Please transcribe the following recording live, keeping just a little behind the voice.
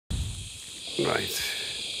Right.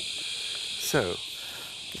 So,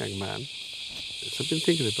 young man, so I've been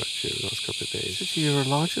thinking about you the last couple of days. You're a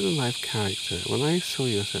larger-than-life character. When I saw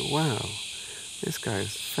you, I said, wow, this guy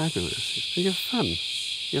is fabulous. You're fun.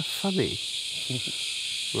 You're funny.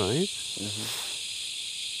 Right?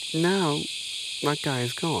 Now, that guy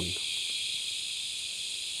is gone.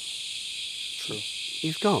 True.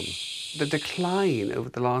 He's gone. The decline over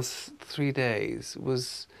the last 3 days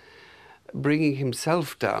was bringing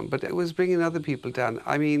himself down, but it was bringing other people down.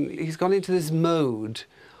 I mean, he's gone into this mode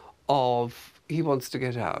of he wants to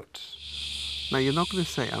get out. Now, you're not going to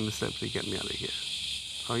say, I'm a celebrity, get me out of here,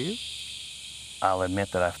 are you? I'll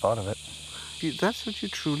admit that I've thought of it. If that's what you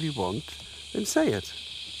truly want, then say it.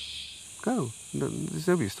 Go. No, there's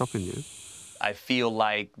nobody stopping you. I feel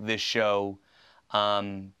like this show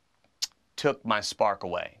took my spark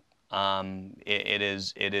away. It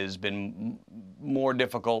has been more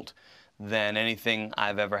difficult than anything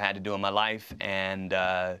I've ever had to do in my life, and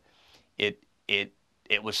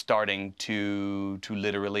it was starting to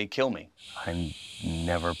literally kill me. I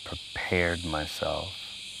never prepared myself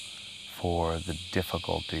for the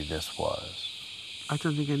difficulty this was. I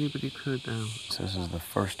don't think anybody could now. This is the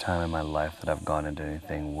first time in my life that I've gone into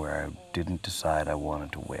anything where I didn't decide I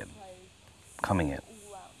wanted to win. Coming in,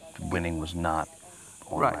 winning was not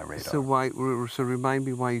on my radar. So remind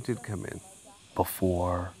me why you did come in.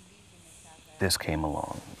 Before this came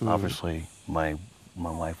along, obviously my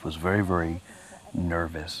wife was very, very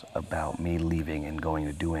nervous about me leaving and going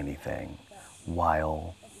to do anything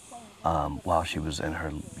while she was in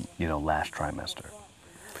her, last trimester.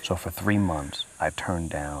 So for 3 months, I turned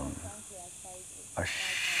down a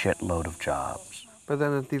shitload of jobs. But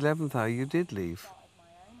then at the 11th hour, you did leave.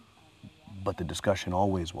 But the discussion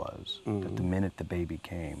always was that the minute the baby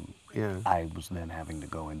came, Yeah. I was then having to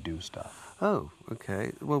go and do stuff. Oh,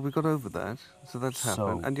 okay. Well, we got over that, so that's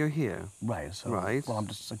happened, and you're here. Right, so, Right. well, I'm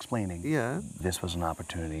just explaining. Yeah. This was an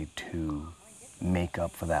opportunity to make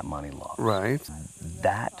up for that money loss. Right.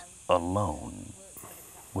 That alone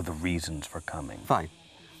were the reasons for coming. Fine.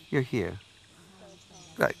 You're here.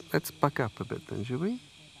 Right, let's buck up a bit then, shall we?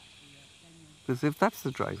 Because if that's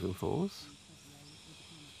the driving force,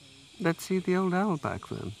 let's see the old owl back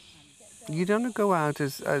then. You don't want to go out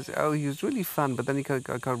as oh, he was really fun, but then he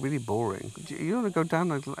got really boring. You don't want to go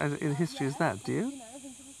down as in history as that, do you?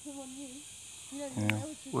 Yeah.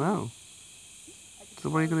 Well, so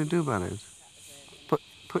what are you going to do about it?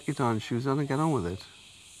 Put your darn shoes on and get on with it.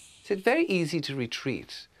 So it's very easy to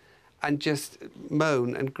retreat and just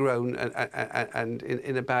moan and groan and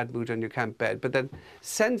in a bad mood on your camp bed, but then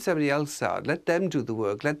send somebody else out, let them do the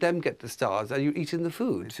work, let them get the stars, and you're eating the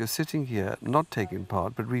food. You're sitting here, not taking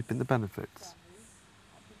part, but reaping the benefits.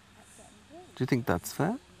 Do you think that's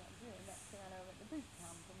fair?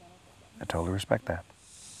 I totally respect that.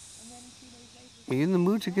 Are you in the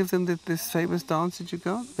mood to give them this famous dance that you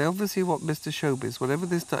got? They obviously want Mr. Showbiz, whatever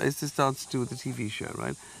this is this dance to do with the TV show,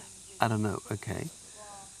 right? I don't know, okay.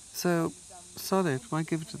 So, sod it, why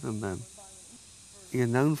give it to them then? You're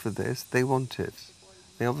known for this, they want it.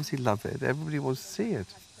 They obviously love it, everybody wants to see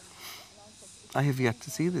it. I have yet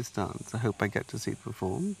to see this dance. I hope I get to see it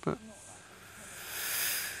performed, but,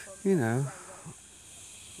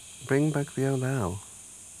 bring back the old owl.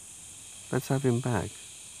 Let's have him back.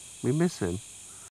 We miss him.